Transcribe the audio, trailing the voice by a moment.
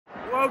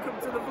welcome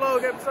to the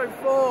vlog, episode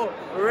 4.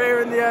 We're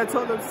here in the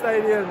Tottenham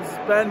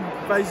stadiums. Ben,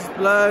 face is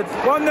blurred.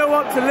 1-0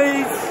 up to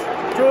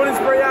Leeds. Jordan's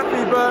pretty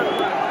happy,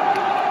 but...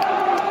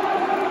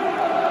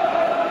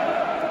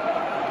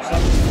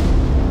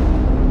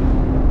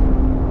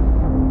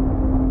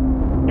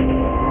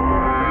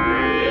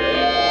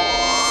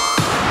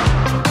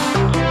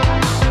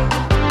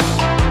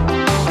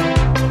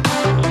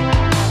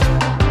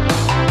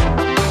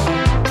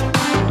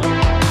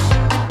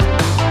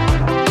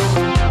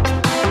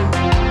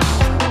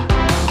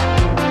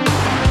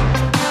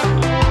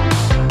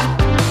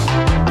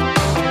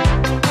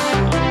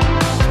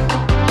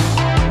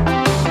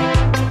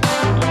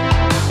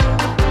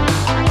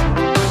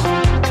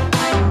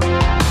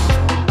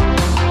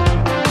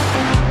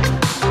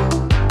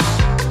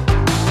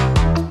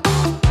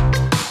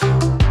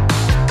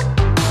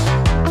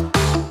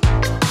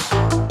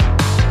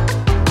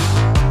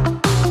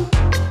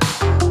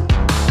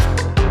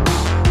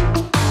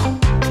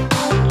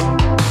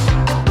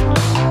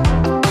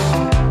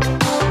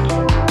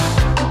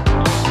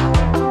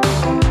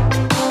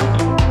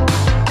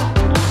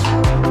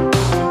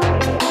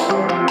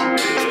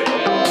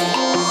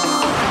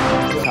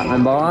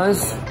 And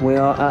boys, we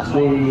are at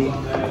the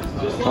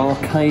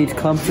arcade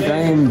club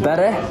today in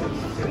Bury.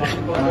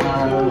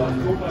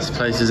 This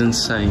place is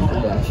insane.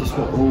 Yeah, it's just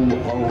got all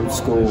old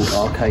school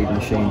arcade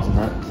machines and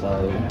that,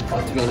 so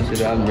to be honest with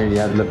you, I haven't really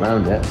had a look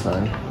around yet, so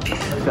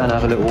let's go and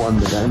have a little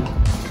wander then.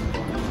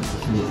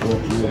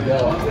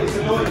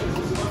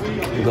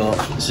 We've got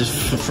this is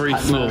for 3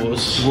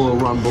 floors. Royal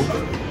Rumble.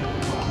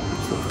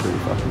 That's pretty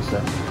fucking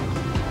sick.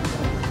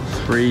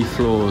 3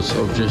 floors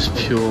of just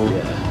pure.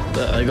 Yeah.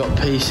 They got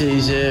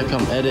PCs here.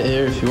 Come edit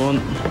here if you want.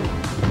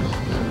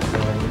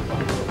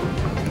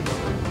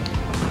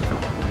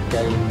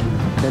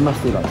 They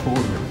must be like 4.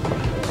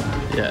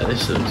 Yeah,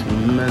 this looks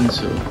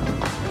mental.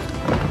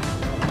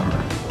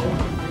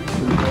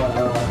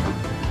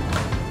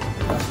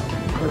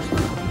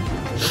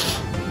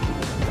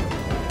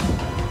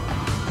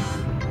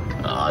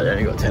 Oh, they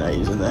only got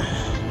 1080s in there.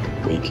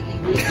 Weak.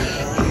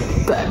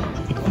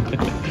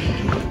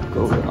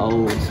 Got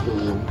old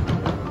school.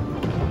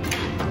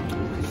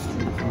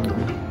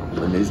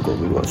 And he's got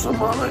me watch some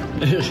money.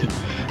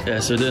 Yeah,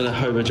 so we're doing a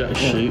Hobo Jack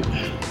shoot.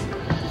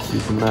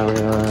 Super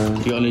Mario.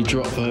 You got any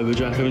drop for Hobo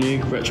Jack, haven't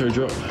you? Retro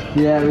drop?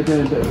 Yeah, we're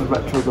doing a bit of a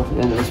retro drop at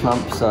the end of this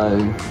month, so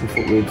we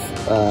thought we'd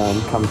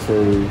come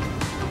to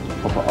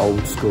proper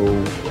old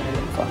school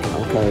fucking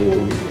arcade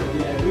and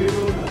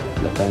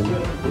let Ben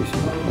do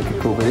some, make a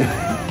cool video.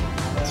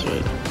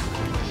 Sweet.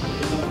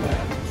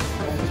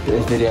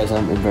 His videos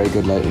haven't been very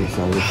good lately,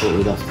 so we thought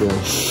we'd have to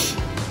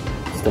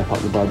step up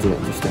the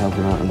budget just to help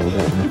him out a little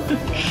bit.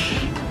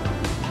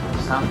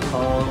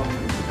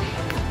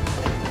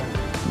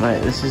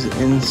 Mate, this is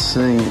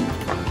insane.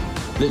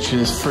 Literally,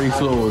 there's 3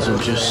 floors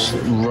of just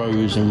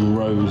rows and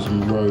rows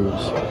and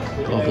rows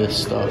of this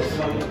stuff.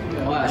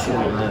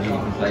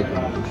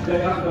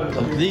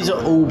 These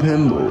are all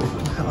pinball.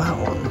 Look at that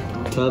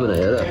one.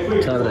 Terminator,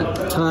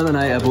 look.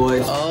 Terminator,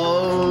 boys.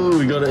 Oh,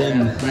 we got it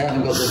in. They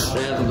haven't got the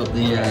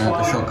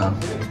shotgun.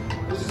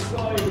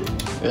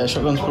 Yeah,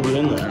 shotgun's probably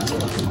in there.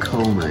 Fucking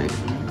cool, mate.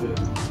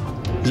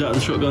 Is that the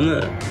shotgun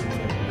there?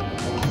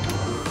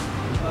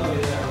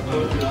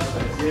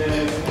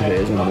 If it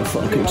is, I'm gonna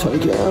fucking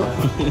take it out.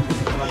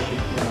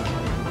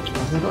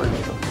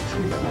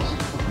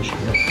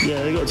 Yeah,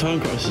 they got time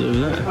crisis over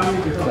there.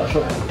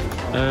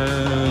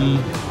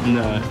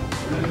 No.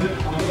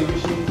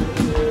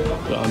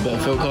 Got a bit of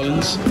Phil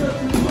Collins. Do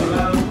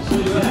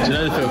you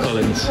know the Phil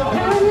Collins?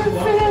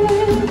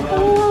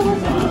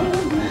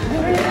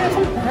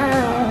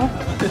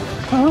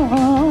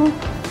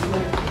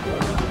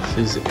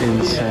 This is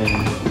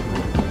insane.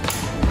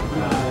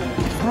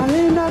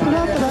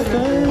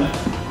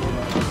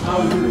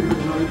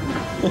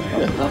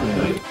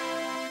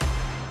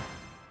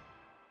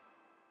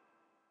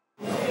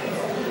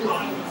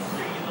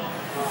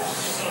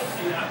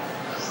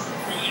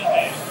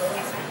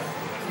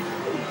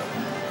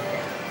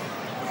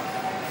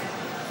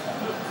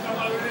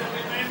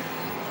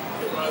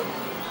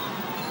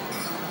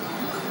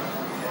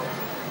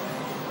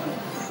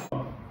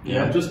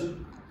 Yeah, just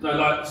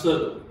like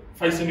so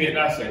facing me at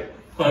that's it.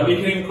 Like, you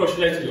can even cross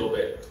your legs a little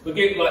bit. But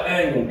get like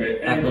angle a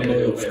bit, angle it a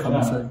little bit.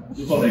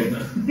 Your body.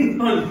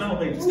 No,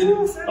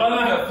 I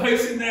know,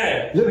 facing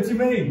there. Look, what do you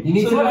mean? You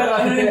need so to like look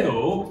like an a bit.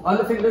 angle. I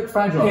don't think it looks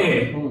fragile.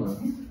 Here.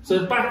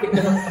 So back it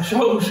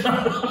shoulder.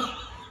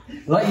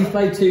 Like you've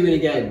played too many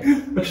games.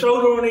 A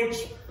shoulder on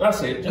each.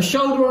 That's it. A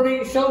shoulder on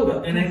each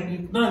shoulder. And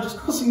then no, just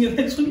crossing your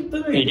legs. What are you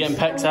doing? Are you getting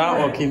pecked out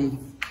or keep?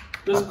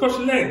 Just cross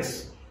your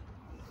legs.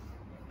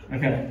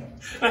 Okay.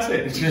 That's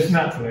it. Just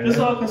naturally. Just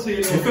like I see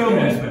you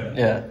filming it.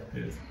 Yeah.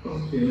 Do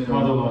you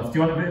want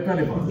a bit of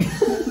belly button?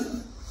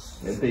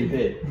 It'd be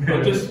big.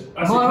 Just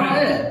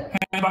hand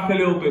back a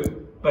little bit,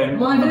 Ben.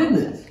 Am I doing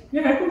this?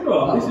 Yeah, good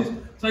job. This is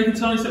so you can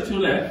tiny step to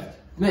your left.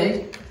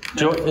 Me?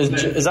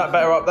 Is that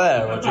better up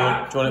there, or do you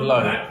want it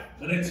low?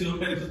 And then to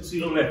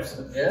your left,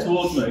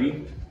 towards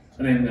me,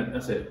 and then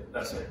that's it.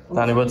 That's it.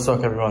 Danny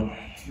Woodstock, everyone.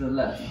 To the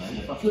left.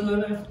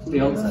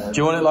 Beyonce. Do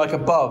you want it like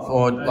above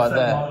or like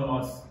there?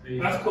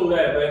 That's cool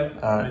there,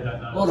 Ben.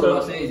 All of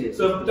us easier.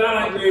 So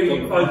Dan ain't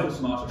really in focus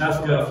much. That's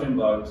just good. about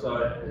Jimbo, so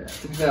Yeah.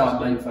 To be fair, our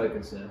main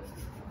focus here.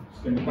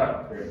 it's going to be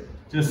back here.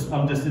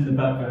 I'm just in the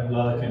background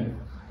lurking.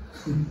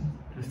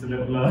 Just a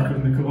little lurker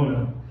in the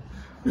corner.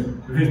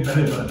 With his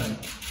belly button.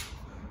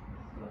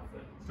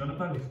 Got a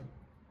belly.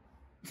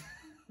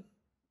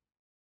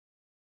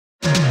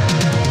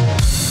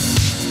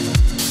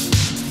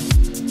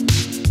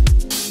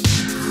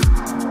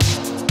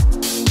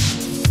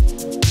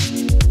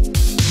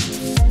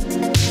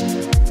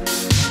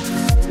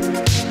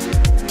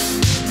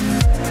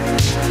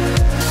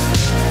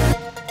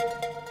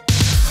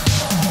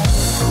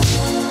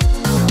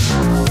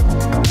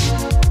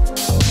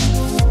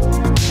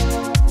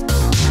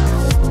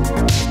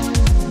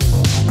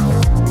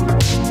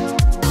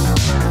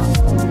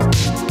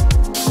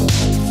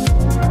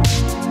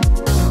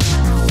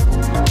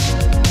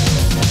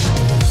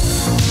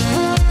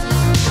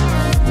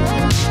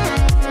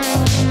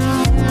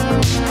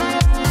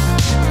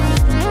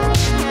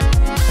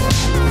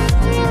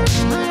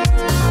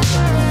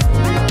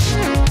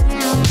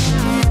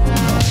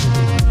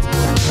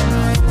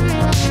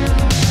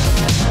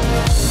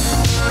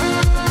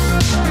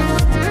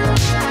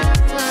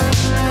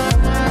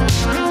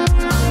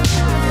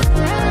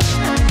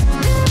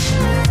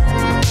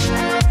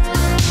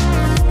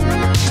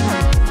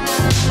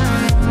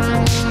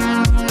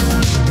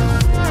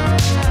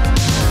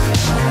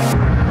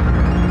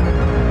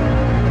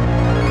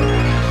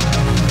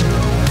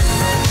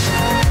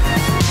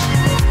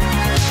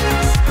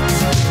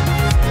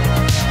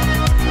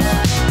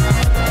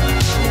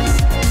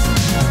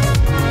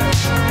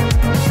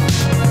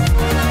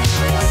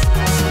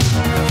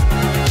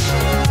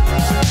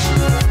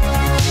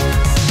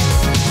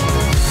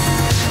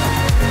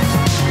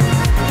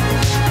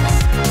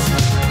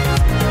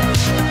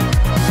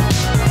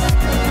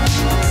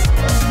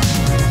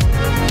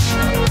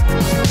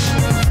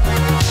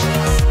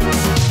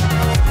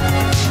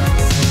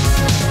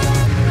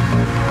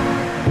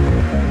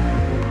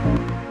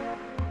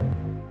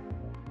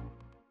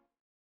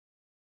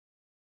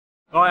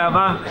 Hi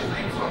Emma,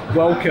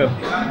 welcome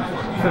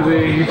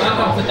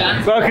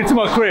to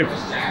my crib.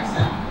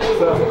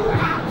 So,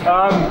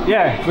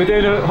 yeah, we're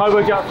doing a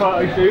Highway Jack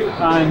photo shoot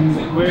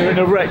and we're in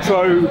a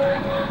retro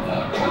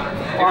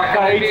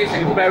arcade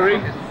in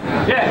Bury.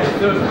 Yeah,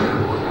 so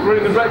we're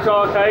in the retro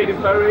arcade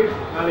in Bury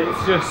and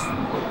it's just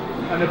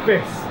an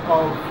abyss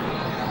of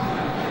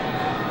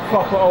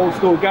proper old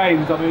school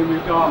games. I mean,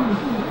 we've got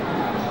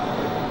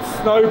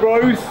Snow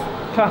Bros,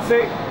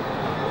 classic,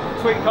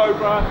 Twin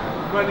Cobra,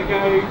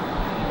 Renegade,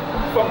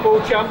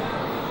 Football Champ,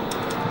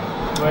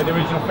 where the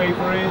original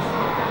FIFA is.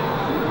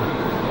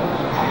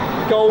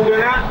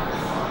 Golden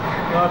Axe,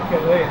 look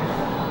at this,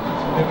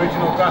 the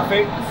original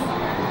graphics.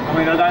 I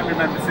mean, I don't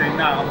remember seeing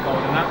that on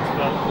Golden Axe,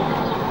 but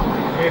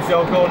here's the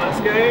old Golden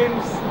Axe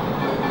games.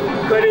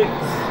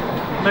 Credits,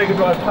 Mega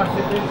Drive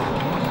Classic disc.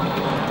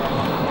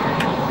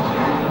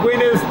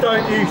 Winners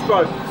don't use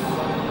drugs.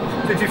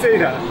 Did you see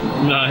that?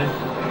 No.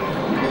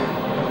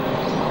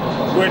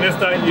 Winners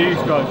don't use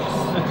drugs.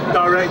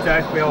 Direct to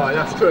FBI,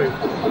 that's true.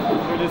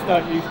 Winners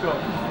don't use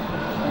drugs.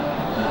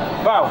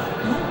 Well,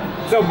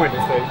 some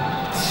winners do.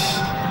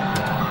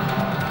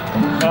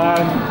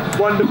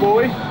 Wonder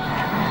Boy.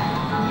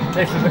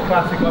 This is a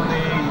classic on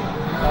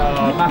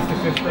the Master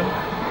System.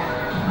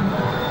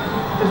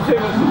 There's too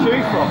much to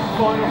choose from.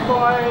 Final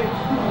Fight,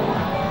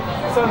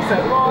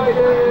 Sunset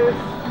Riders,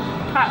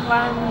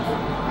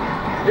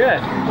 Pac-Land. Yeah.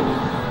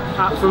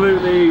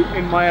 Absolutely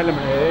in my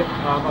element here.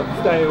 I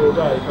could stay here all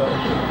day, but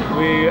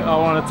we are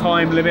on a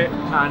time limit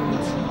and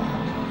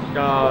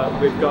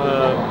we've got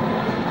to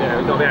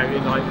be out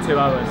in like 2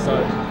 hours, so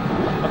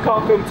I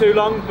can't film too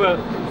long, but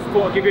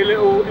thought I'd give you a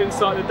little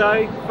insight of the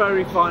day.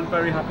 Very fun,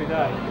 very happy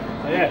day.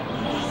 So yeah,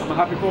 I'm a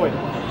happy boy.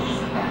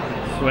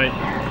 Sweet.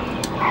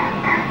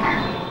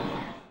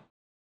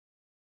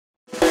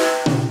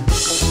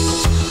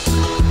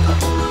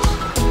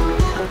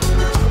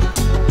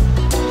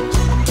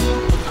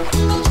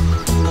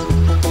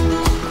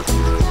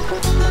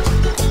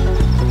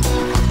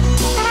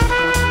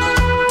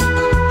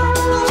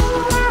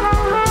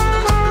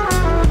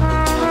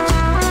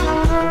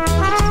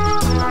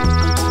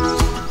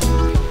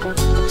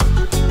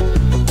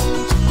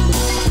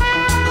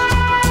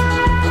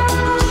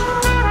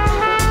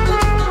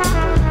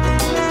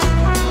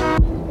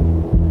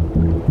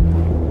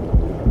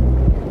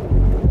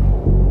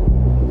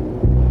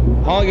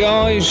 Hi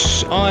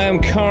guys, I am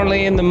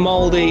currently in the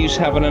Maldives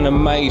having an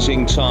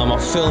amazing time.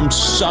 I've filmed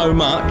so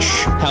much,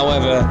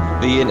 however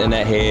the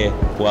internet here,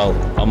 well,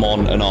 I'm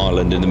on an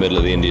island in the middle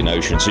of the Indian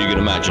Ocean, so you can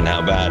imagine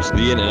how bad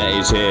the internet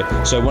is here.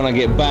 So when I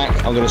get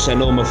back, I'm going to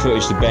send all my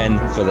footage to Ben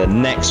for the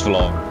next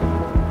vlog.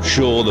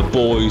 Sure, the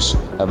boys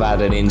have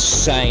had an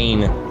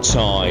insane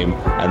time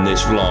and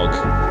this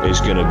vlog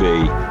is going to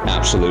be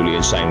absolutely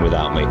insane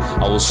without me.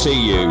 I will see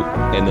you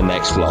in the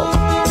next vlog.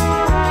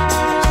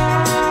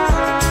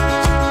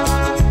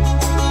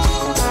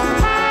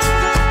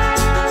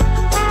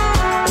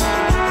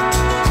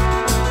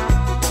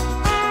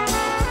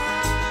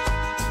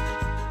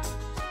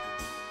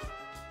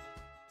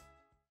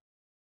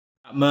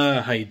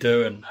 APMA, how you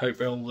doing?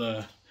 Hope all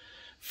the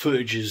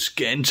footage is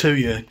getting to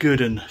you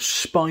good and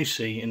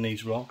spicy in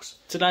these vlogs.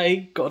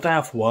 Today, got a day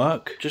off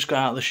work, just got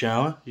out of the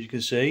shower, as you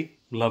can see,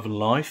 loving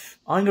life.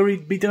 I ain't gonna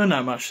be doing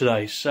that much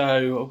today,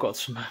 so I've got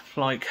some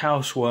like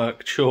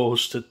housework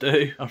chores to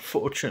do,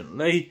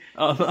 unfortunately.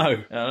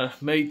 Oh no,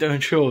 me doing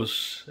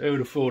chores, who would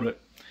have thought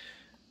it?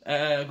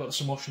 I've got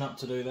some washing up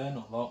to do there,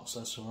 not lots,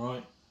 that's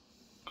alright.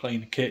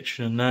 Clean the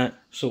kitchen and that,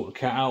 sort the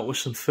cat out with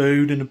some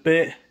food in a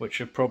bit, which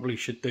I probably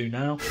should do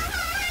now.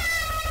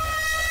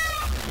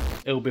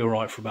 It'll be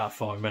alright for about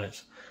 5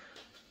 minutes.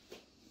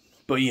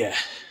 But yeah,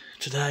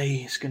 today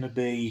is going to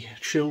be a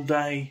chill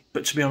day.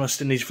 But to be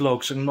honest, in these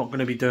vlogs, I'm not going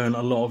to be doing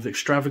a lot of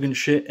extravagant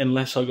shit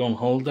unless I go on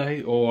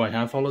holiday or I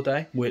have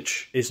holiday,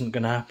 which isn't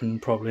going to happen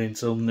probably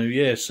until New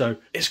Year. So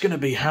it's going to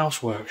be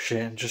housework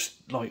shit and just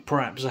like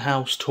perhaps a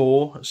house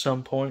tour at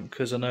some point,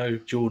 because I know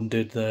Jordan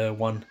did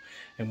one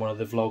in one of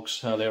the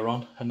vlogs earlier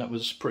on and that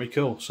was pretty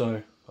cool.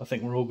 So I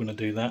think we're all going to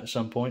do that at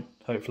some point,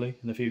 hopefully,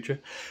 in the future.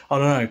 I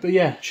don't know. But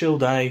yeah, chill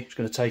day. Just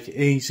going to take it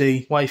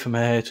easy, wait for my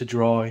hair to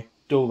dry,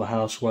 do all the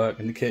housework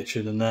in the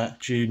kitchen and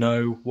that. Do you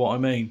know what I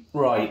mean?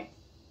 Right.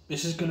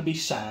 This is going to be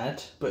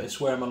sad, but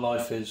it's where my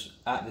life is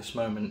at this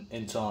moment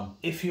in time.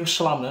 If you're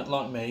slumming it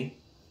like me,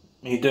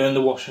 you're doing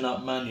the washing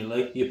up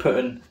manually, you're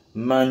putting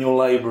manual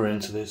labour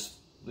into this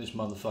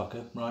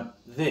motherfucker, right?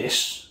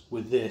 This,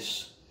 with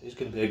this, is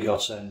going to be a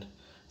godsend.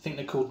 I think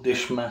they're called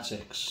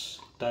Dishmatics.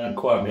 Don't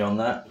quote me on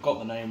that. Got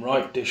the name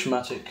right,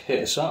 Dishmatic,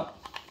 hit us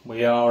up.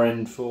 We are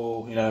in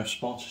for, you know,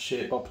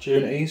 sponsorship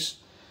opportunities.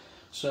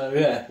 So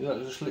yeah, you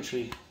just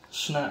literally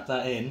snap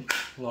that in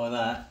like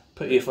that.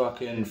 Put your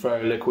fucking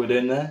throw liquid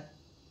in there.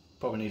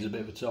 Probably needs a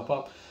bit of a top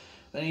up.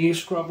 Then you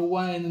scrub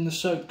away and then the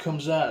soap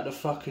comes out of the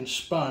fucking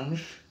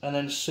sponge and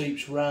then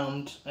seeps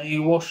round and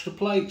you wash the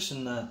plates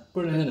and that.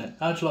 Brilliant, isn't it?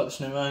 How'd you like this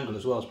new angle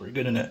as well? It's pretty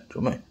good, isn't it? Do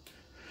you know what I mean?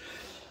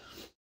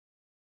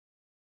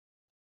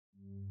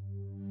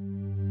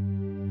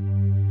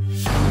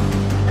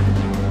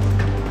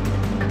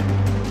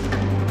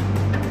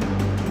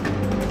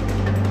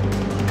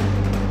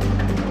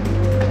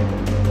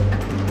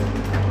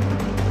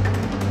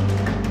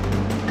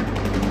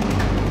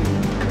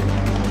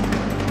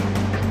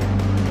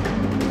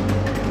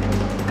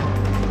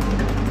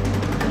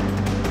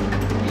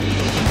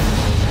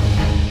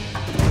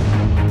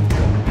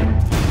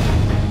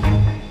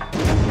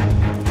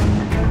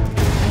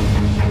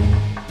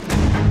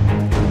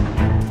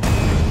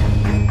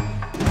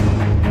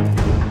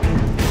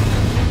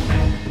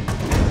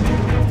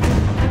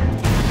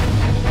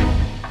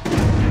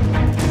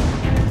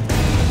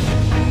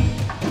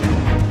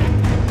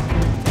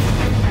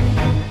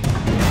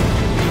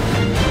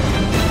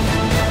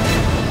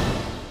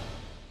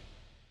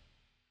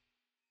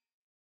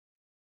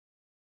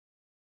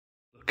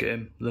 Look at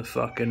him, the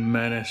fucking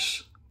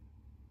menace.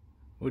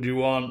 What do you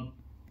want?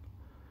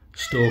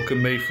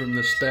 Stalking me from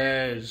the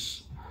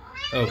stairs.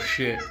 Oh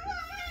shit.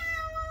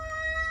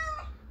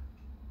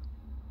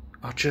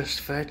 I just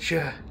fed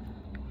you.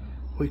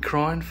 We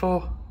crying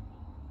for?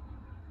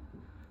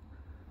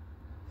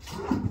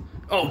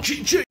 Oh,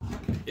 gee.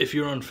 If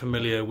you're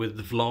unfamiliar with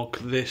the vlog,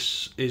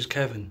 this is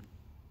Kevin.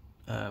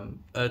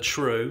 A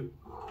true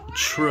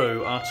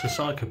utter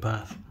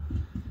psychopath.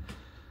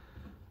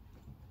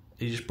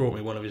 He just brought me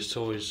one of his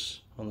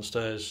toys on the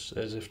stairs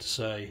as if to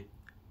say,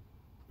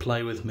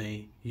 play with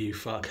me, you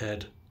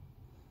fuckhead.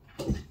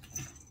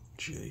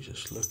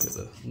 Jesus, look at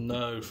the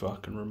no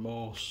fucking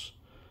remorse.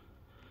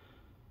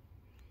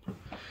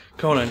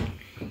 Come on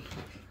in.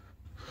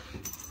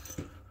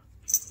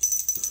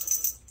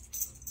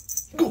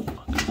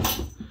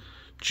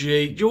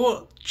 Gee,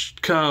 you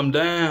calm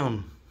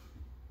down.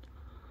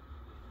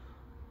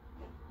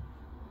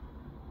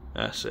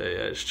 That's it,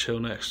 yeah, just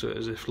chill next to it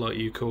as if like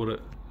you called it.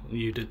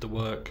 You did the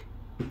work.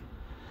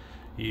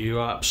 You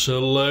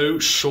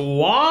absolute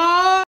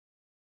swine!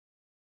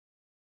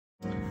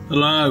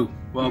 Hello,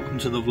 welcome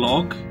to the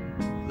vlog.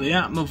 The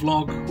APMA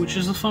vlog, which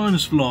is the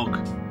finest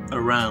vlog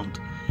around.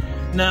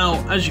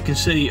 Now, as you can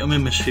see, I'm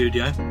in my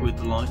studio with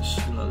the lights,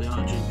 like the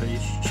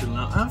RGBs chilling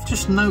out. I've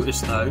just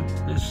noticed though,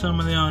 that some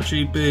of the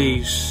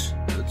RGBs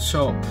at the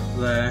top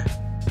there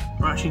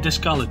are actually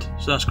discoloured,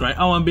 so that's great.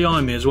 Oh, and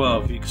behind me as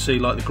well, if you can see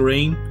like the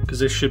green, because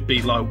this should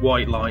be like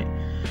white light.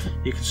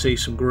 You can see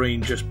some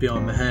green just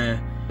behind my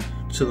hair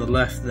to the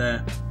left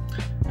there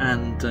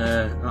and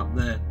up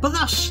there. But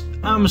that's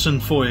Amazon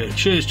for you.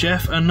 Cheers,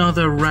 Jeff.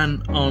 Another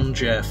rant on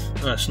Jeff.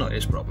 That's not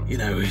his problem. You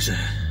know, he's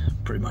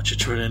pretty much a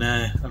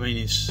trillionaire. I mean,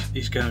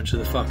 he's going to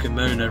the fucking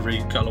moon every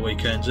couple of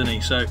weekends, isn't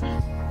he? So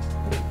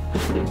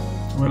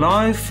we're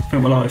live. I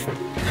think we're live.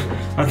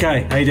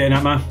 Okay, how you doing,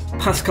 APMA?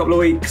 Past couple of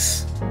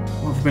weeks,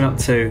 what have I been up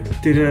to?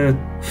 Did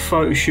a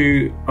photo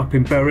shoot up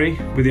in Bury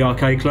with the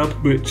Arcade Club,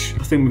 which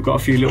I think we've got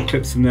a few little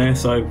clips from there,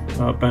 so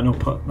Ben will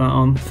put that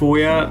on for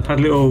you. Had a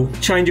little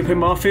change up in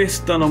my office,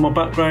 done on my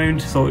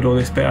background, sorted all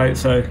this bit out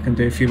so I can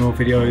do a few more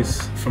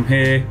videos from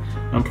here.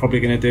 I'm probably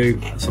going to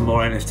do some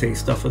more NFT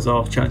stuff as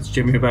well. Chat to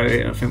Jimmy about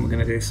it. I think we're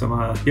going to do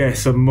some,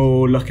 some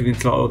more looking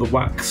into like all the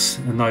wax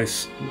and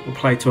those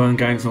play to earn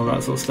games and all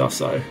that sort of stuff.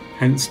 So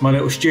hence my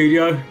little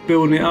studio,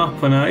 building it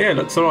up, and yeah, it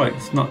looks alright.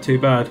 It's not too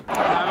bad.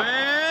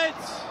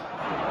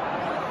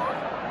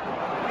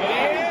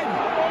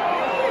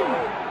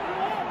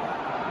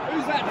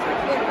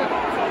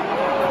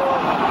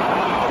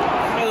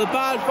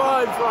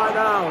 Right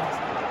now,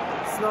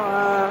 it's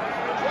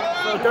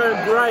not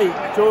going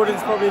great.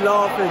 Jordan's probably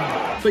laughing.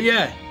 But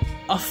yeah,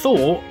 I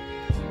thought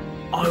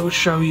I would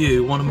show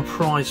you one of my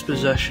prized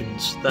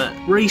possessions that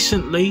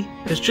recently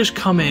has just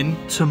come in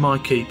to my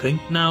keeping.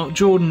 Now,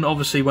 Jordan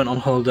obviously went on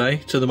holiday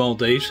to the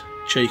Maldives,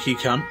 cheeky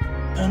cunt,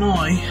 and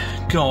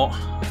I got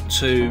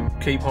to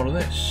keep hold of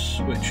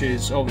this, which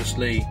is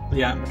obviously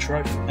the APMA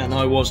trophy, and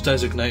I was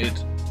designated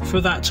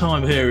for that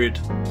time period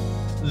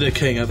the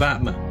King of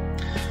APMA.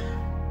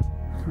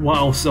 What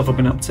else have I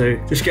been up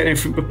to? Just getting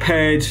everything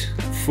prepared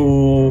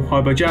for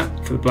Hybo Jack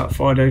for the Black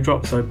Friday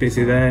drop, so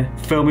busy there.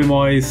 Filming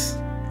wise,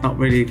 not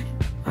really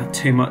had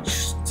too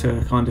much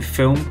to kind of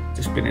film.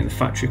 Just been in the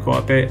factory quite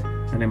a bit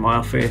and in my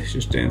office,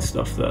 just doing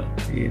stuff that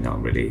you're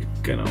not really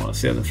gonna want to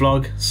see on the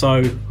vlog.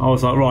 So I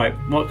was like, right,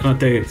 what can I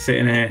do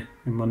sitting here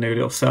in my new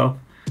little cell?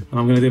 And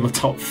I'm gonna do my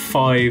top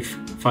 5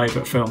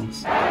 favourite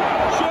films.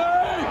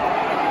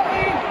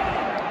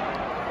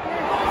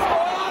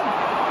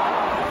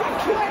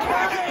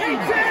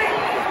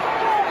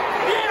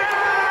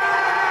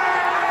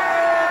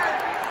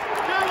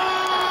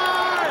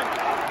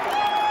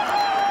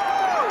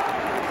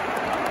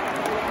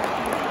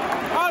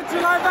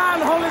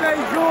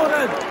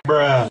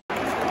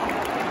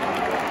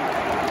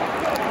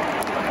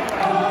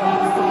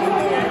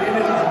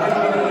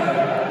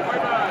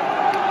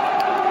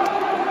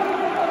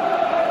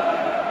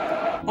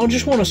 I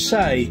just want to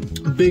say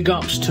big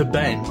ups to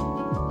Ben,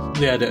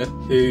 the editor,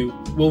 who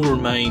will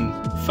remain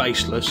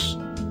faceless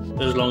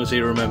as long as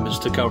he remembers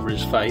to cover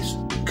his face.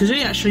 Because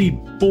he actually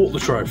bought the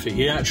trophy,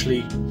 he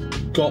actually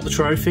got the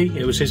trophy,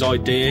 it was his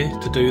idea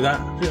to do that.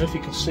 I don't know if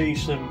you can see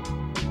some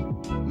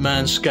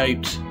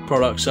Manscaped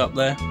products up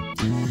there.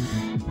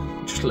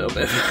 Just a little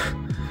bit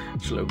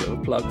of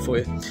a plug for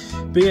you.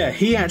 But yeah,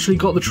 he actually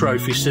got the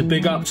trophy, so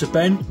big up to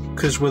Ben,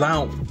 because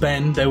without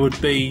Ben there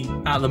would be,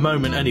 at the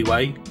moment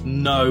anyway,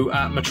 no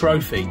APMA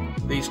trophy.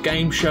 These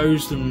game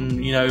shows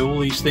and, you know, all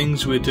these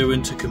things we're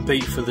doing to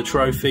compete for the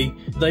trophy,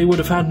 they would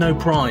have had no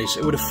prize.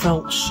 It would have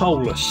felt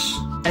soulless,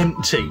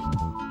 empty,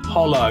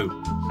 hollow.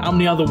 How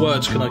many other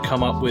words can I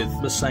come up with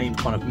the same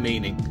kind of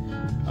meaning?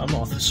 I'm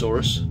not a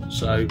thesaurus,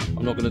 so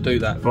I'm not going to do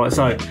that. Right,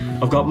 so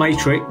I've got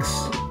Matrix,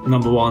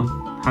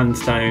 #1,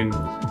 hands down.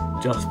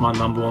 Just my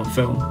 #1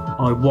 film.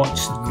 I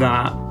watched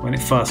that when it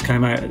first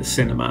came out at the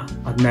cinema.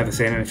 I'd never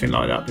seen anything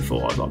like that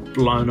before. I was like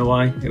blown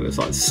away. It was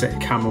like sick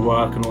camera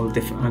work and all the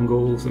different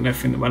angles and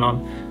everything that went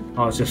on.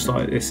 I was just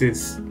like, this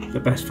is the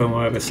best film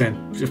I've ever seen.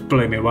 It just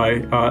blew me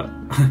away. I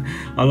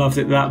loved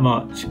it that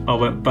much. I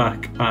went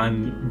back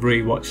and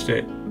re-watched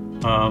it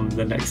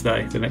the next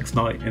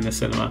night in the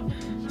cinema.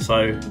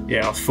 So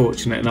yeah, I was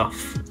fortunate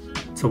enough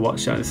to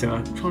watch that in the cinema.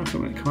 I'm trying to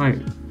think when it came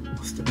out.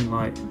 Must have been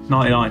like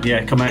 99,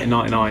 yeah, come out in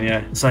 99,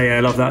 yeah. So yeah, I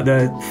love that.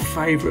 The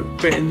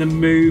favourite bit in the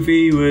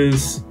movie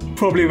was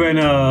probably when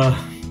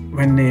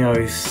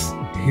Neo's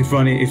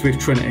he's with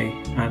Trinity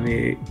and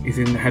he's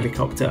in the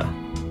helicopter,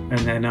 and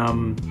then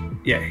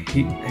yeah, I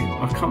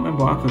can't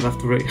remember what happens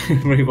after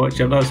rewatch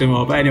it. That was in a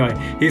while, but anyway,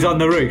 he's on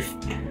the roof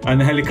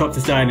and the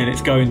helicopter's down and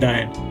it's going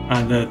down,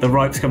 and the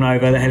rope's coming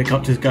over, the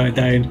helicopter's going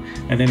down,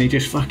 and then he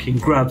just fucking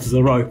grabs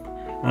the rope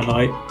and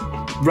like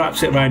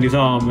wraps it around his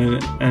arm,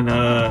 and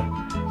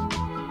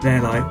they're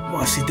like,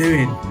 what's he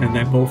doing? And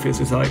then Morpheus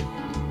is like,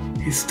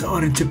 he's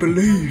starting to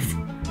believe.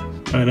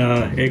 And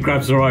it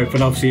grabs the rope,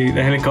 and obviously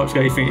the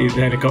helicopter, you think the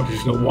helicopter's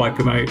just gonna wipe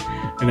him out,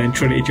 and then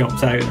Trinity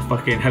jumps out and the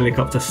fucking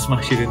helicopter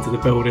smashes into the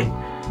building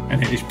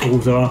and it just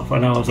pulls her up.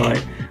 And I was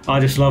like, I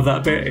just love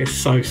that bit. It's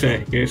so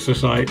sick. It's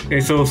just like,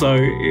 it's also,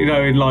 you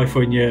know, in life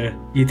when you're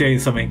doing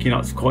something you're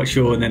not quite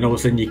sure, and then all of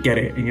a sudden you get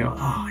it and you're like,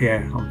 oh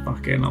yeah,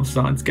 I'm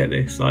starting to get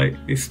this. Like,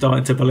 it's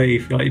starting to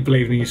believe, like you're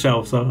believing in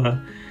yourself. So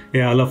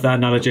yeah, I love that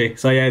analogy.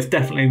 So yeah, it's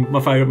definitely my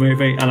favourite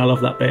movie, and I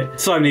love that bit.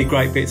 So many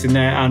great bits in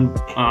there, and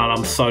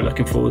I'm so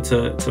looking forward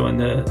to when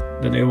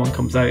the new one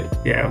comes out.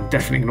 Yeah, I'm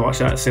definitely going to watch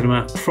that at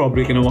cinema.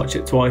 Probably going to watch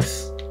it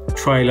twice.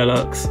 Trailer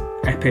looks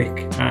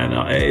epic, and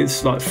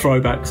it's like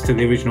throwbacks to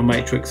the original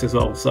Matrix as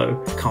well,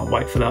 so can't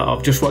wait for that.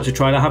 I've just watched a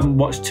trailer. I haven't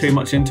watched too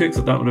much into it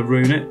because I don't want to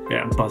ruin it.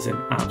 Yeah, I'm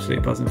buzzing,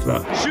 absolutely buzzing for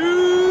that.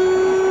 Shoot!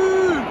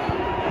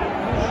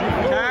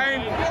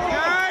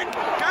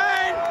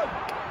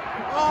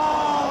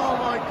 Oh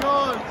my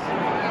god!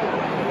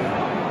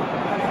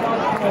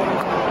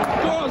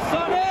 Go on,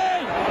 Sonny!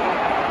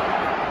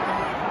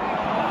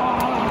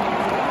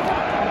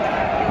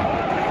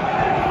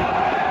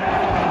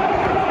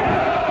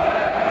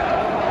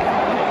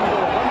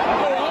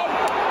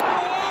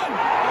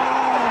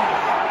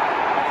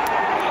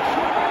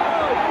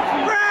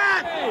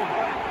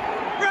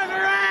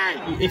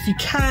 If you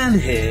can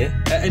hear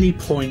at any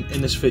point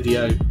in this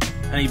video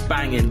any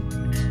banging,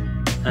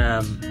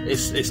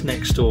 It's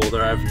next door.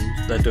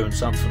 They're doing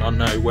something. I don't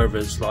know whether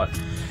it's like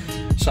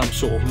some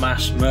sort of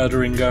mass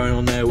murdering going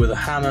on there with a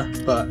hammer,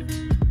 but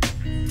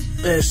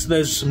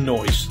there's some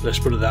noise. Let's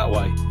put it that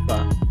way.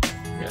 But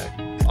yeah,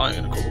 I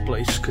ain't gonna call the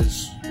police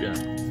because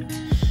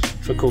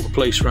if I call the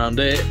police around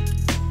here,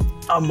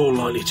 I'm more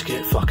likely to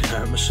get fucking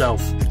hurt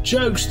myself.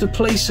 Jokes, the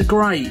police are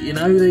great, you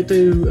know, they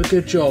do a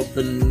good job,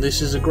 and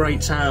this is a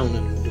great town,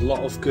 and a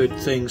lot of good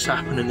things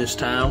happen in this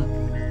town.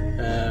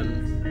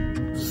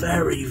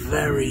 Very,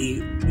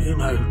 very, you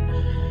know,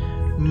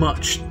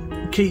 much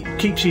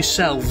keeps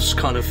yourselves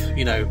kind of,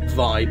 you know,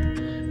 vibe.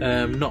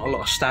 Not a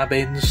lot of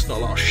stabbings, not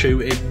a lot of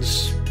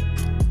shootings,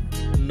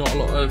 not a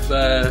lot of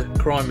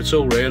crime at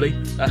all, really.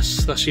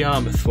 That's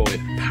Yarmouth for you.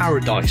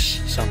 Paradise,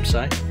 some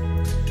say,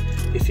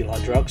 if you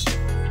like drugs.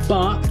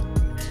 But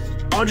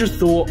I just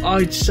thought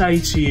I'd say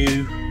to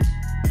you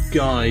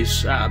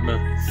guys, APMA,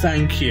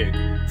 thank you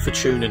for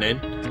tuning in,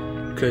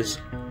 because,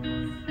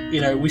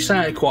 you know, we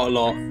say it quite a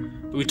lot,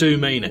 but we do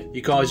mean it.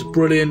 You guys are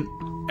brilliant.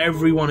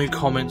 Everyone who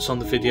comments on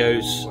the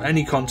videos,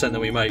 any content that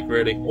we make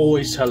really,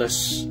 always tell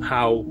us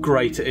how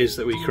great it is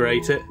that we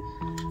create it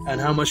and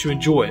how much you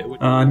enjoy it.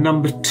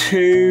 Number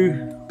 2,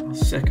 my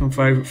second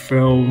favourite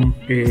film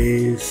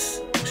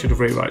is, I should have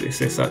rewrote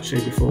this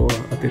actually before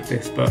I did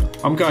this, but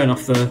I'm going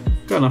off the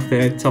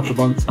head, top of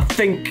bunch. I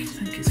think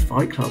it's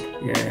Fight Club.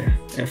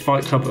 Yeah,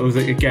 Fight Club. It was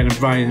again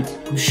around.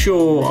 I'm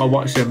sure I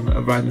watched them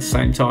around the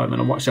same time,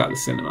 and I watched that at the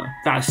cinema.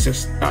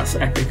 That's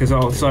epic as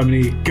well. So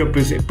many good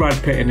bits. Brad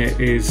Pitt in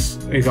it is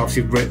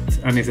obviously ripped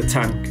and he's a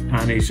tank,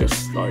 and he's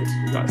just like,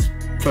 that's,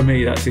 for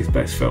me, that's his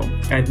best film.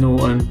 Ed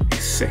Norton is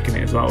sick in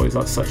it as well. He's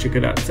like such a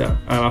good actor.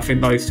 I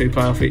think those two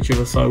play off each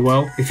other so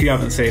well. If you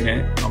haven't seen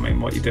it, I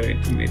mean, what are you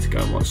doing? You need to go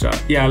and watch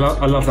that. Yeah,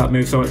 I love that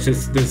movie so much.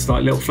 There's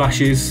like little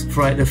flashes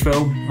throughout the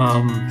film,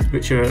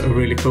 which are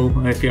really cool.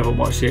 And if you haven't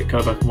watched it,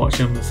 go back and watch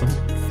them. There's some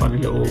funny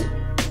little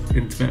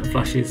intimate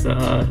flashes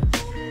that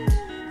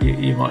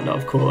you might not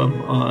have caught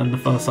them on the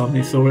first time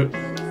you saw it.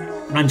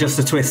 And just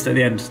the twist at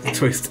the end. The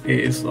twist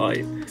is like,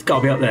 it's got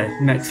to be up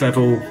there, next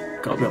level.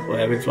 Got to be up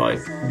there with like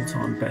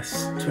all-time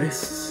best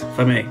twists.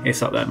 For me,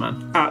 it's up there,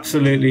 man.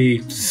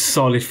 Absolutely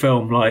solid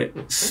film, like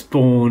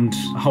spawned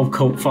a whole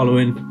cult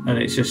following, and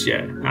it's just,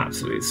 yeah,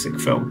 absolutely sick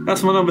film.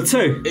 That's my number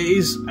 2. It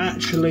is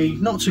actually,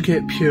 not to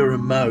get pure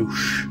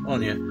emotion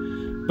on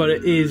you, but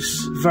it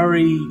is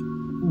very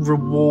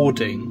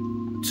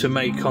rewarding to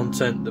make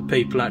content that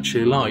people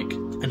actually like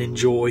and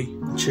enjoy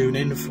and tune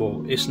in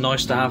for. It's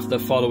nice to have the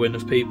following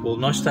of people,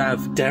 nice to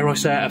have, dare I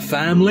say it, a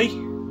family,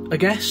 I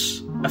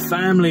guess. A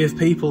family of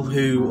people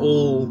who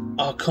all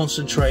are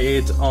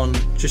concentrated on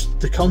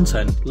just the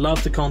content,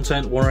 love the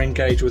content, want to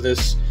engage with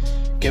us,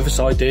 give us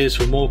ideas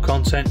for more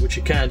content, which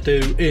you can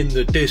do in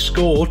the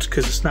Discord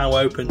because it's now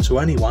open to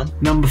anyone.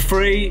 Number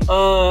 3,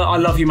 I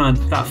Love You Man.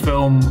 That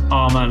film,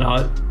 oh man,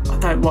 I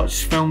don't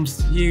watch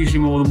films usually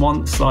more than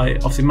once. Like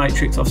obviously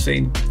Matrix I've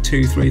seen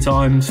 2-3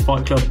 times,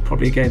 Fight Club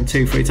probably again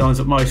 2-3 times,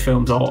 but most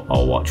films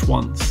I'll watch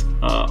once.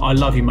 I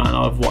Love You Man,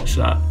 I've watched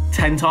that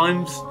 10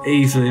 times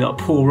easily. Like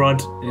Paul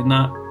Rudd in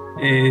that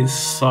is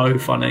so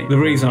funny. The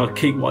reason I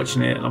keep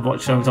watching it, and I've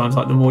watched so many times,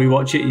 like the more you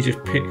watch it, you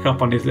just pick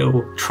up on his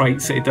little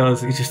traits that he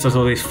does. He just does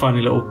all these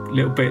funny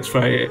little bits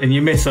for it, and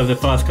you miss them the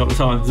first couple of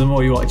times. The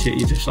more you watch it,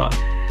 you just like,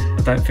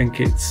 I don't think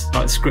it's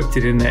like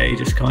scripted in there. He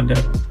just kind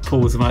of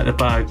pulls them out of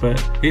the bag.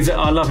 But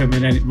I love him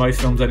in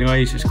most films anyway.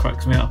 He just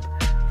cracks me up.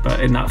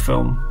 But in that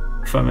film,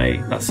 for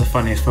me, that's the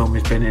funniest film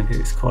he's been in.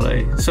 It's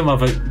quality. Some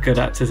other good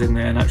actors in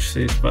there and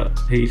actresses, but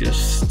he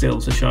just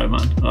steals the show,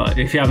 man. Like,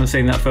 if you haven't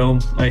seen that film,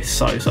 it's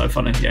so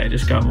funny. Yeah,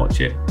 just go and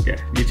watch it. Yeah,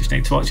 you just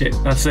need to watch it.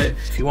 That's it.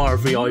 If you are a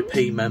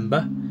VIP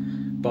member,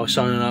 by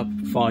signing up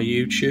via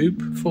YouTube,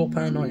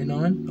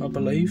 £4.99, I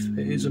believe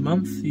it is a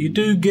month, you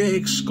do get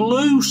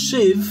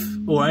exclusive,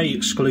 or a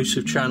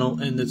exclusive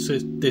channel in the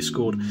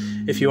Discord,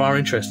 if you are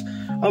interested,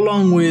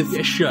 along with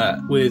a shirt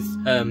with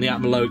the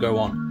APMA logo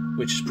on,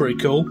 which is pretty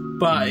cool.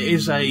 But it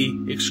is a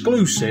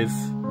exclusive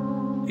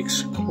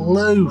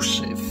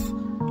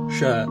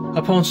shirt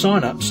upon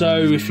sign up.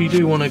 So if you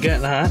do want to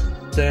get that,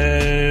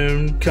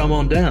 then come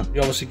on down. You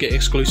obviously get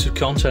exclusive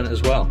content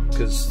as well,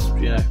 because,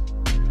 you know,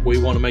 we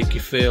want to make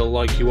you feel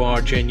like you are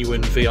a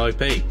genuine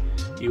VIP.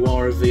 You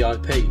are a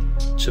VIP.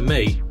 To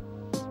me,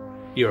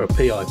 you're a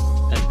PIMP.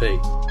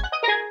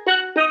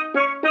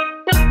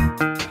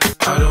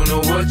 I don't know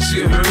what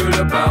you heard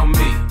about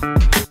me.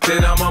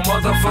 Then I'm a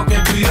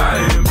motherfucking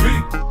PIMP.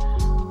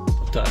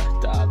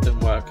 That didn't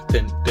work.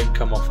 Didn't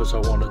come off as I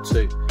wanted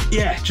to.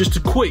 Yeah, just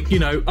a quick, you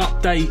know,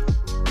 update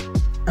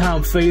how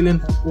I'm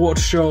feeling. Want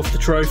to show off the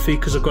trophy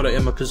because I've got it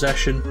in my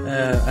possession,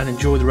 and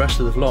enjoy the rest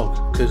of the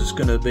vlog because it's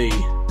going to be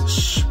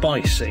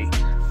spicy. Go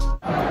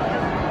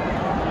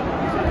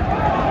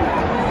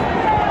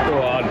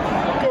on.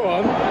 Go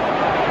on.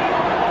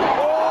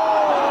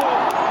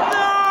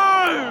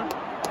 Oh!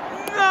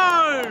 No! No!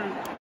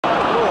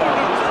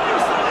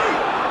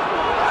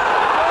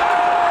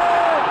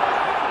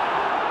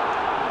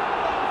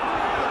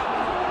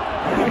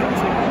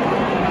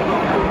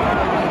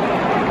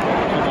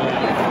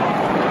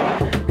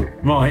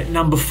 Right,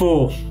 number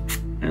 4.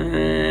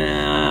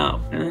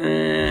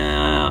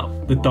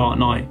 The Dark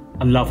Knight.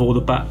 I love all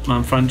the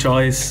Batman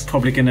franchise.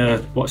 Probably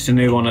gonna watch the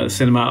new one at the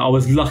cinema. I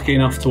was lucky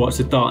enough to watch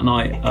The Dark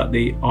Knight at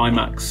the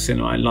IMAX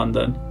cinema in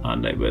London,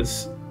 and it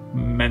was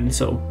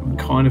mental.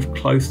 Kind of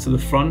close to the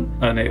front,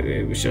 and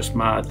it was just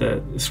mad.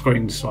 The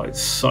screen's like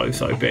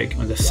so big,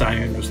 and the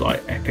sound was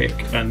like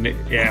epic. And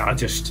yeah, I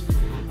just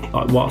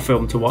like, what a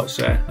film to watch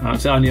there.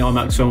 It's the only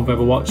IMAX film I've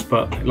ever watched,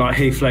 but like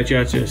Heath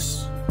Ledger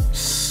just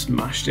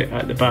smashed it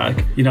out the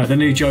bag. You know, the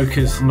new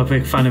Joker's, I'm a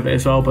big fan of it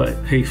as well, but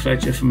Heath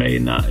Ledger for me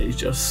in that, he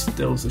just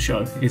steals the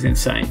show. He's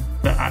insane.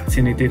 The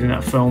acting he did in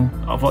that film.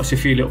 I've watched a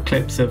few little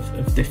clips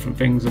of different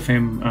things of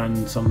him,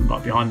 and some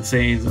like behind the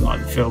scenes and like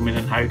the filming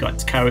and how he got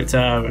into character,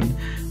 and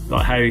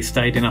like how he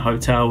stayed in a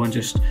hotel and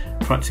just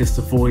practiced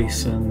the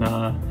voice. And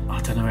I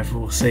don't know if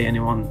we'll see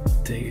anyone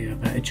do a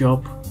better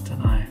job. I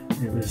don't know.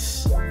 It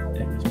was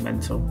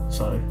mental.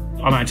 So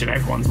I imagine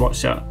everyone's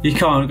watched that. You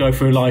can't go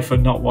through life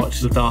and not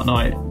watch The Dark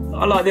Knight.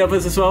 I like the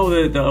others as well,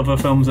 the other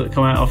films that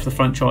come out off the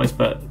franchise,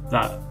 but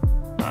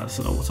that's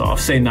an all-time.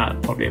 I've seen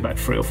that probably about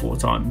 3 or 4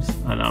 times,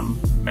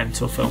 and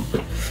mental film.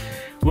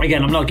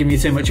 Again, I'm not giving you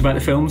too much about the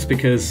films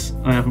because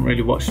I haven't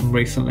really watched them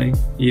recently.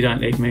 You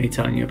don't need me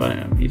telling you about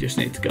them. You just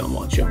need to go and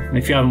watch them. And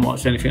if you haven't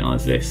watched anything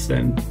like this,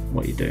 then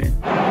what are you doing?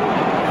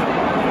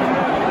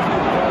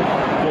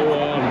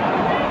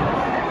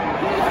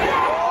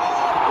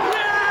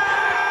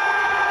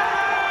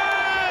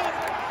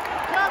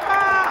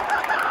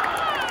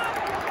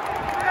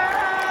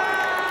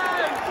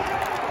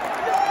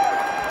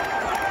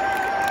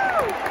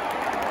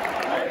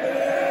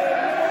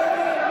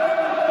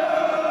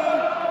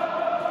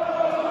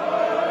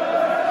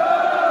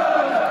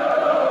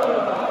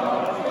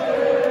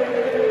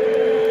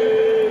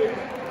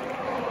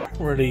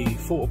 Really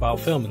thought about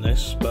filming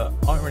this, but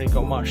I ain't really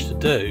got much to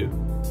do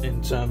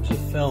in terms of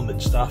filming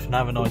stuff and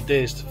having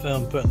ideas to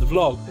film, put in the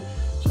vlog.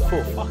 So I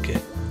thought, fuck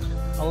it,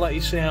 I'll let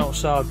you see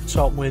outside the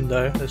top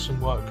window. There's some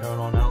work going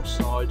on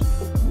outside.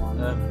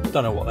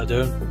 Don't know what they're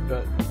doing,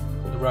 but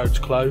the road's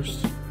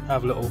closed.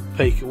 Have a little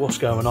peek at what's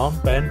going on.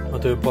 Ben, I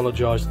do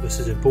apologise that this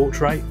is in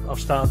portrait. I've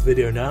started the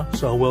video now,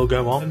 so I will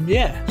go on. And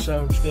yeah,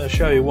 so I'm just going to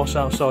show you what's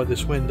outside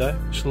this window.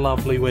 This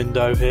lovely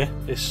window here.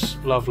 This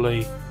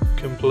lovely,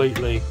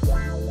 completely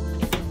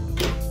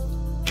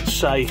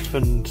safe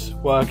and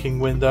working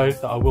window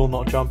that I will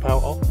not jump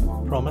out of,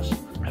 I promise.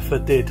 If I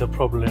did, I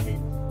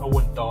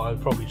wouldn't die.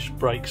 I'd probably just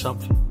break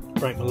something,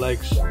 break my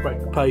legs, break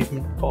the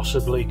pavement,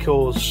 possibly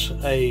cause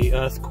a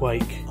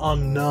earthquake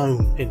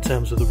unknown in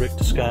terms of the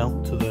Richter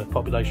scale to the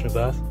population of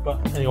Earth.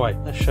 But anyway,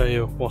 let's show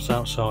you what's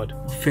outside.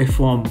 5th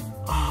one.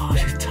 Oh,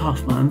 this is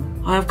tough, man.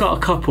 I have got a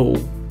couple.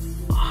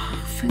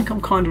 I think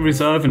I'm kind of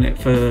reserving it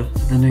for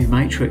the new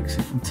Matrix,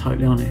 if I'm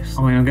totally honest.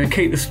 I mean, I'm going to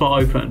keep the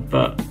spot open,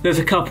 but there's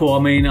a couple. I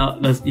mean,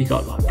 you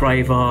got like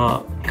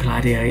Braveheart,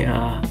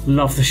 Gladiator,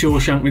 love the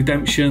Shawshank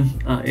Redemption.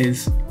 That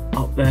is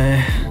up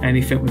there.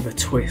 Anything with a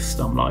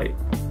twist, I'm like,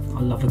 I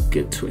love a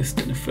good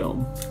twist in a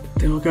film.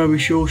 Do I go with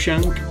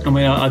Shawshank? I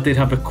mean, I did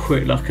have a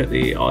quick look at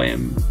the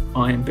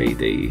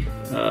IMDb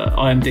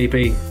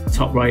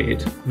top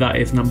rated. That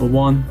is number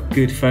 1.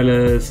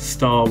 Goodfellas,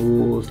 Star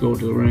Wars,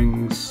 Lord of the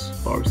Rings,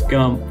 Forrest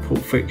Gump, Pulp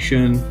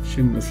Fiction,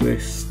 Schindler's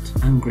List,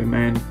 Angry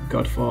Men,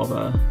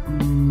 Godfather.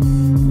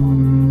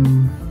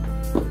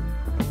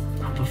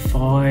 Number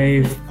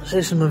 5. This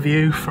is some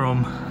view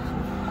from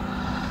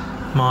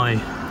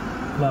my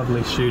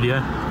lovely studio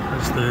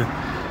as the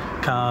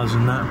cars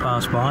and that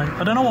pass by.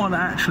 I don't know what they're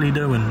actually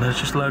doing. There's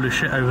just a load of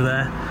shit over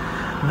there.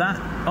 That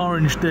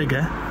orange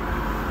digger,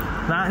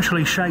 that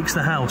actually shakes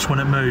the house when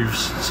it moves,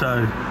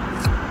 so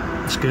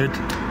it's good.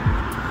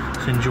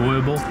 It's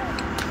enjoyable.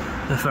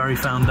 The very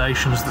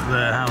foundations that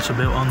the house are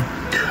built on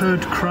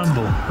could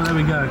crumble. But there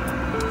we go.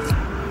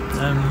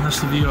 That's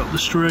the view up the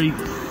street.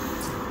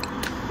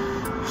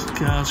 There's the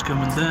cars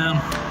coming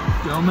down.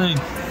 You know what I mean?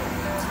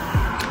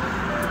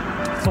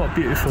 What a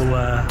beautiful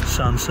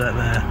sunset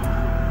there,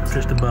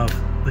 just above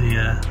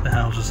the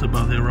houses,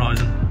 above the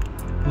horizon.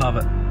 Love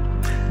it.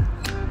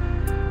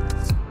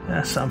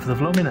 That's something for the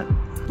vlog, innit?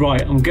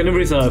 Right, I'm going to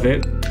reserve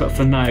it, but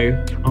for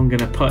now, I'm going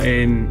to put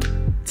in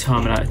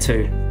Terminator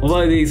 2.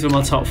 Although these are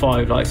my top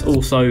 5, like, it's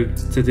also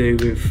to do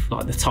with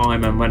like the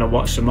time and when I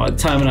watched them. Like,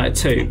 Terminator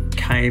 2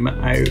 came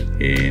out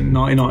in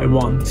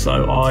 1991,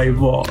 so I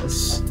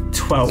was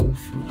 12,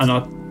 and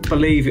I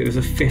believe it was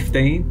a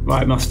 15.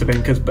 Right, it must have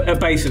been, because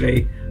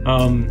basically,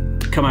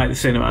 come out of the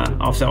cinema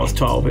after I was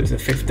 12, it was a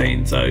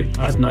 15, so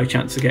I had no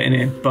chance of getting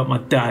in. But my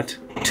dad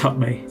took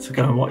me to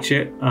go and watch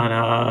it, and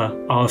I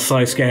was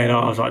so scared.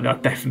 I was like, I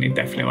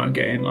definitely won't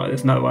get in. Like,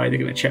 there's no way they're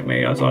going to check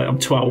me. I was like, I'm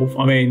 12.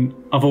 I mean,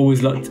 I've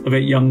always looked a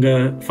bit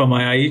younger for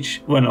my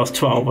age. When I was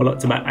 12, I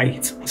looked about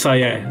 8. So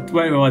yeah,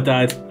 went with my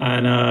dad,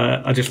 and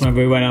I just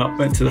remember we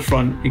went to the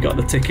front, he got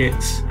the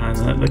tickets,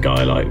 and the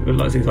guy, like,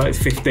 he's like,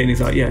 it's 15.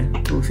 He's like, yeah,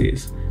 of course he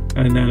is.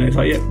 And then it's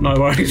like, yep, no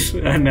worries.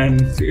 And then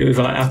it was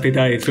like happy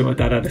days. My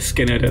dad had a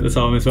skinhead at the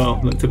time as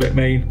well, looked a bit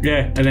mean.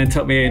 Yeah, and then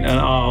took me in, and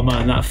oh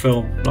man, that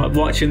film. Like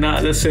watching that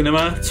at the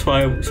cinema,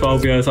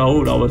 12 years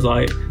old, I was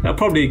like, that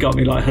probably got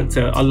me like hooked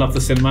to it. I love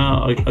the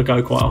cinema, I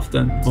go quite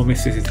often. My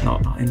missus is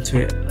not into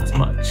it as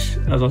much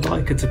as I'd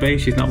like her to be.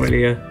 She's not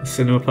really a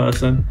cinema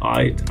person.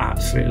 I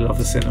absolutely love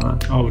the cinema.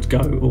 I would go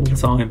all the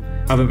time.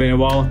 Haven't been in a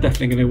while,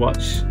 definitely going to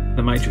watch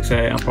The Matrix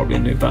 8 and probably a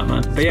new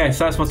Batman. But yeah,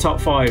 so that's my top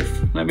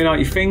 5. Let me know what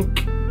you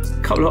think.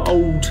 A couple of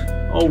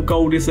old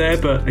goldies there,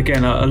 but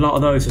again, a lot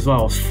of those as well.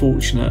 I was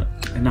fortunate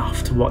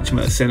enough to watch them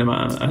at the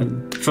cinema,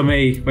 and for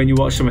me, when you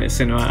watch them at the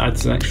cinema, it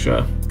adds an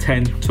extra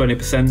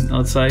 10-20%,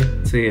 I'd say,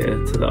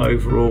 to the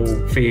overall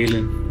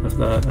feeling of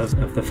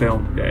the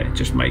film. Yeah, it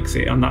just makes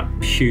it, on that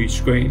huge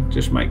screen,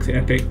 just makes it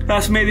epic.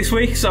 That's me this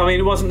week. So I mean,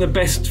 it wasn't the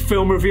best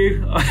film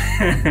review.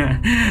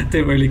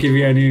 Didn't really give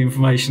you any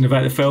information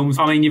about the films.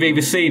 I mean, you've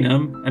either seen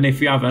them, and if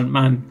you haven't,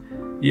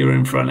 man, you're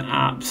in for an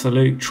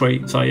absolute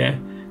treat. So yeah,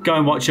 go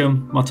and watch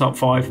them. My top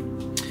 5.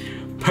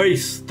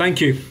 Peace.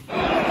 Thank you.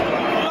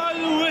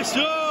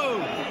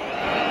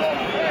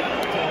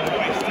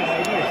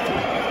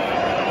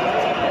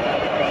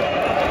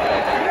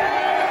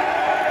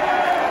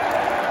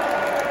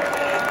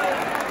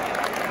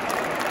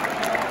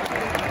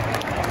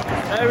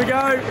 There we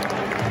go.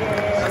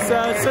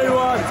 That's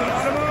 2-1.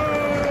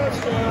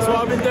 That's what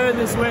I've been doing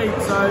this week,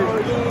 so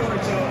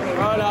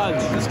well done.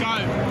 Let's go.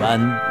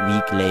 1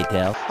 week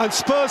later. And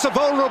Spurs are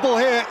vulnerable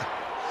here.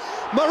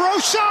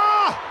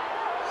 Marosa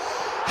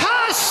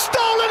has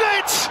stolen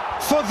it!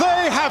 For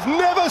they have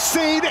never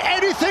seen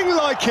anything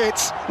like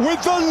it.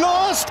 With the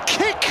last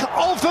kick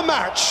of the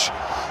match,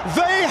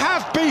 they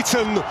have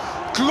beaten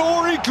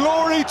Glory,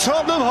 glory,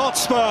 Tottenham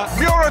Hotspur.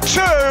 Miura 2,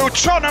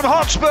 Tottenham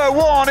Hotspur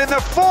 1 in the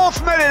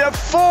 4th minute of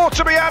 4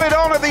 to be added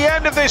on at the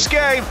end of this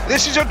game.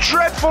 This is a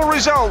dreadful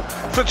result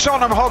for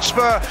Tottenham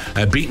Hotspur.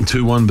 Beaten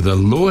 2-1 by the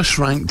lowest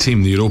ranked team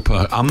in the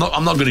Europa. I'm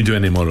not going to do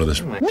any more of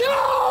this.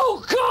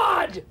 No,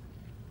 God!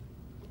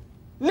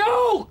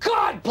 No,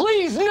 God,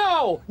 please,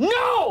 no!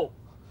 No!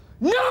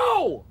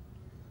 No!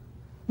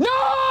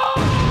 No!